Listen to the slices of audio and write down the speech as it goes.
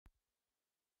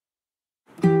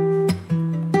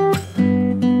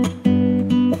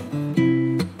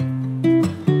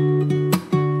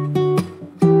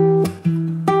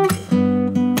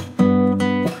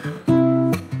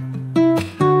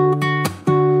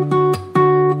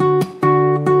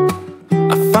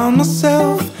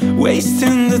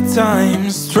wasting the time,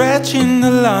 stretching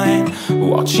the line,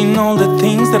 watching all the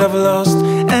things that I've lost.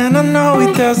 And I know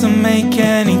it doesn't make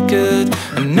any good.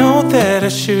 I know that I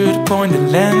should point the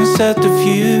lens at the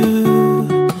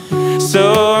view.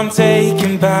 So I'm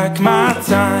taking back my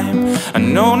time. I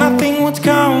know nothing would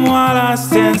come while I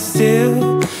stand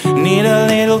still. Need a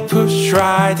little push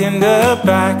right in the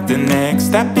back. The next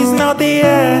step is not the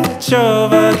edge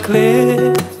of a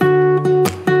cliff,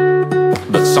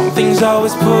 but something's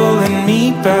always pulling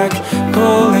me back,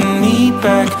 pulling me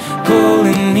back,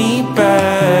 pulling me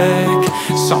back.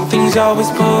 Something's always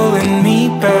pulling me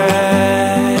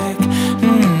back.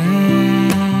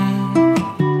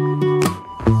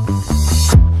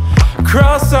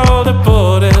 Cross all the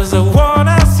borders, I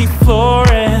wanna see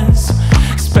Florence.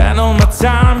 Spend all my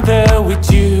time there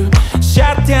with you.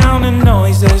 Shut down the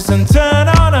noises and turn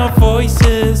on our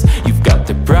voices. You've got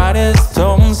the brightest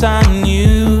tones I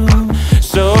knew.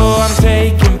 So I'm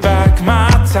taking back my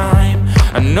time.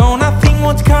 I know nothing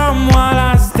would come while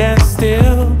I stand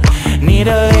still. Need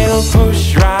a little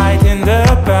push right in the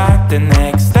back. The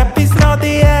next step is not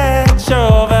the edge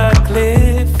of a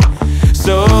cliff.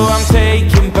 So I'm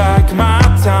taking back my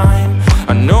time.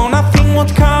 I know nothing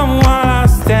would come while I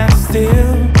stand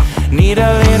still. Need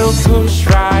a little push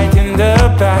right in the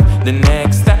back. The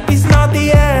next step is not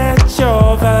the edge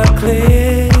of a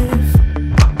cliff,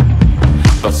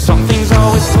 but something's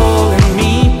always pulling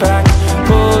me back,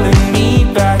 pulling me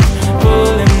back,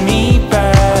 pulling me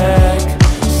back.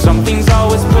 Something's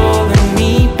always pulling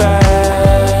me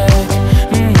back.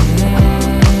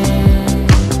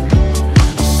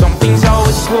 Something's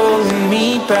always pulling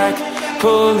me back,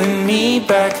 pulling me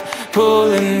back,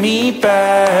 pulling me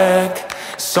back.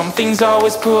 Something's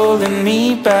always pulling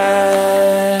me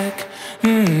back.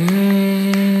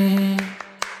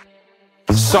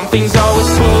 Something's always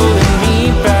pulling me back.